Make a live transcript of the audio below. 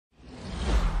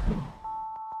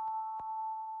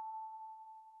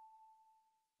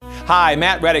Hi,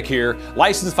 Matt Reddick here,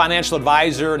 licensed financial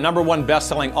advisor, #1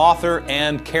 best-selling author,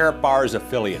 and Karatbars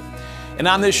affiliate. And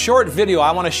on this short video,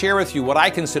 I want to share with you what I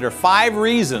consider 5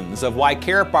 reasons of why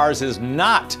Karatbars is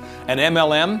not an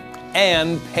MLM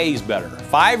and pays better.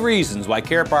 5 reasons why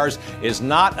Karatbars is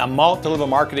not a multi-level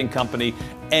marketing company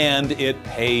and it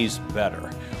pays better.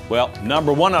 Well,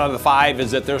 #1 out of the 5 is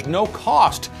that there's no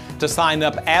cost to sign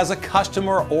up as a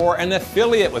customer or an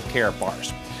affiliate with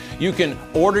Karatbars. You can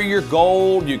order your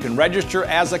gold, you can register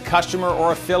as a customer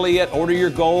or affiliate, order your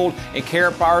gold, and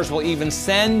Karatbars will even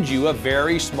send you a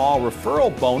very small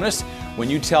referral bonus when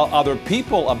you tell other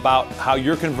people about how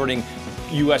you're converting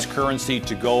U.S. currency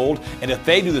to gold. And if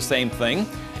they do the same thing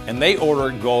and they order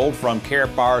gold from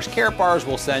Karatbars, Karatbars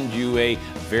will send you a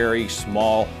very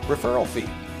small referral fee.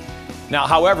 Now,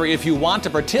 however, if you want to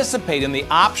participate in the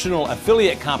optional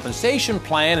affiliate compensation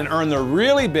plan and earn the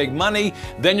really big money,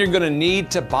 then you're going to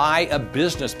need to buy a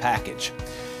business package.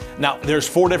 Now, there's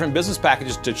 4 different business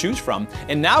packages to choose from,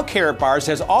 and now Karatbars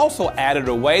has also added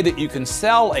a way that you can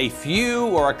sell a few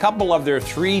or a couple of their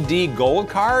 3D gold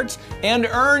cards and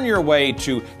earn your way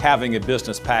to having a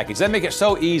business package. They make it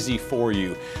so easy for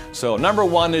you. So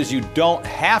 #1 is you don't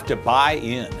have to buy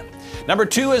in.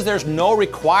 #2 is there's no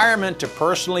requirement to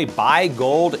personally buy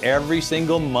gold every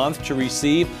single month to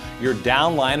receive your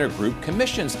downline or group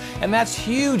commissions. And that's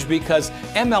huge because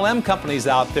MLM companies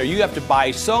out there, you have to buy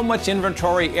so much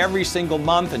inventory every single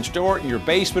month and store it in your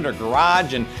basement or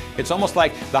garage, and it's almost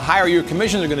like the higher your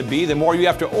commissions are going to be, the more you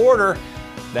have to order.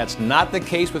 That's not the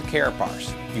case with Karatbars.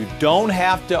 You don't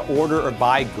have to order or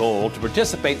buy gold to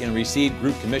participate and receive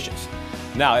group commissions.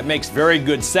 Now, it makes very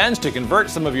good sense to convert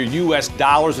some of your U.S.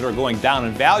 dollars that are going down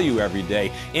in value every day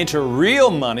into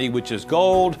real money, which is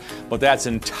gold, but that's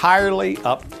entirely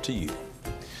up to you.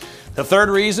 The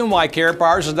 3rd reason why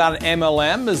Karatbars is not an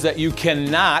MLM is that you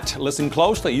cannot, listen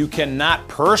closely, you cannot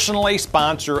personally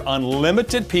sponsor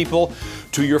unlimited people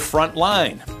to your front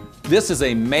line. This is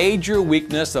a major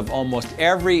weakness of almost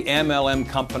every MLM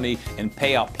company and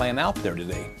payout plan out there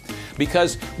today.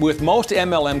 Because with most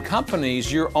MLM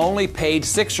companies, you're only paid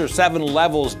 6 or 7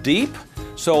 levels deep.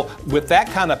 So with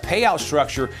that kind of payout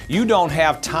structure, you don't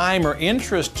have time or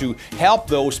interest to help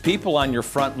those people on your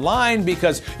front line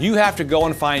because you have to go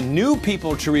and find new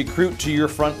people to recruit to your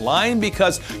front line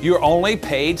because you're only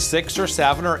paid 6 or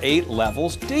 7 or 8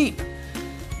 levels deep.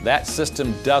 That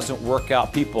system doesn't work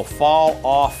out. People fall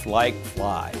off like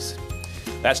flies.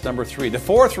 That's #3. The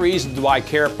 4th reason why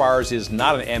Karatbars is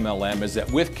not an MLM is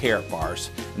that with Karatbars,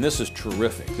 and this is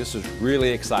terrific, this is really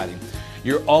exciting,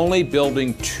 you're only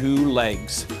building 2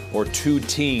 legs or 2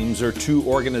 teams or 2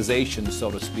 organizations, so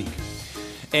to speak.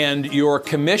 And your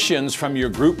commissions from your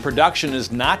group production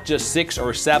is not just 6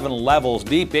 or 7 levels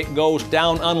deep, it goes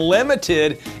down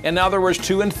unlimited, in other words,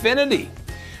 to infinity.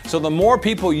 So the more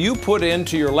people you put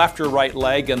into your left or right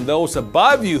leg and those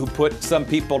above you who put some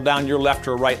people down your left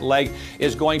or right leg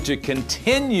is going to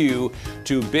continue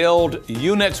to build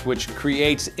units which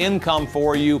creates income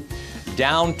for you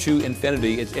down to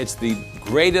infinity. It's the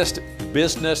greatest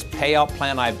business payout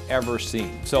plan I've ever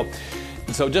seen. So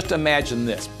just imagine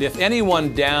this. If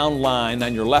anyone downline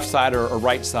on your left side or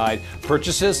right side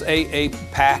purchases a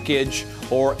package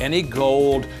or any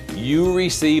gold, you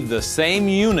receive the same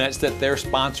units that their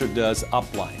sponsor does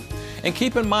upline. And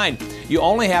keep in mind, you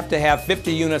only have to have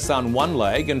 50 units on one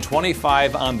leg and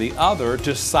 25 on the other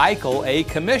to cycle a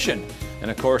commission.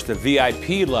 And of course, the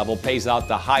VIP level pays out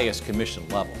the highest commission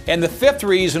level. And the 5th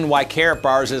reason why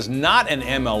Karatbars is not an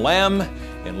MLM,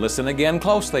 and listen again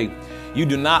closely, you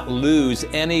do not lose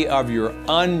any of your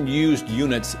unused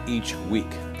units each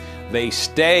week. They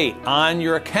stay on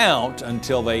your account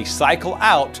until they cycle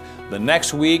out the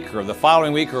next week or the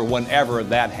following week or whenever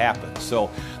that happens. So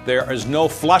there is no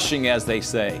flushing, as they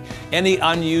say. Any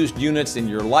unused units in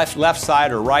your left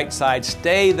side or right side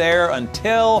stay there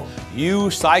until you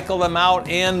cycle them out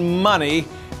in money,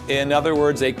 in other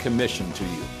words, a commission to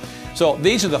you. So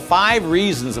these are the 5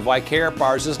 reasons of why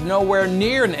Karatbars is nowhere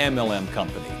near an MLM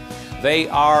company. They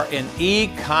are an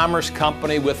e-commerce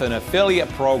company with an affiliate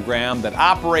program that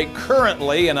operate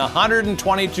currently in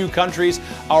 122 countries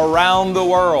around the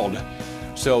world.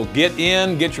 So get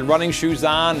your running shoes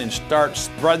on and start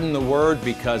spreading the word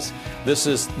because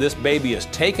this baby is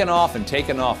taken off and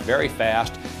taken off very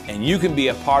fast, and you can be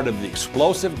a part of the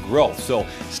explosive growth. So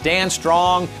stand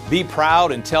strong, be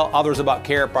proud, and tell others about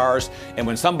Karatbars. And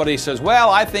when somebody says,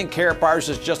 well, I think Karatbars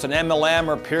is just an MLM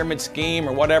or pyramid scheme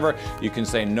or whatever, you can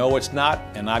say, no, it's not,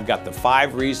 and I've got the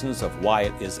 5 reasons of why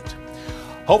it isn't.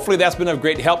 Hopefully that's been of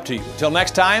great help to you. Until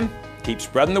next time, keep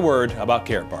spreading the word about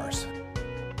Karatbars.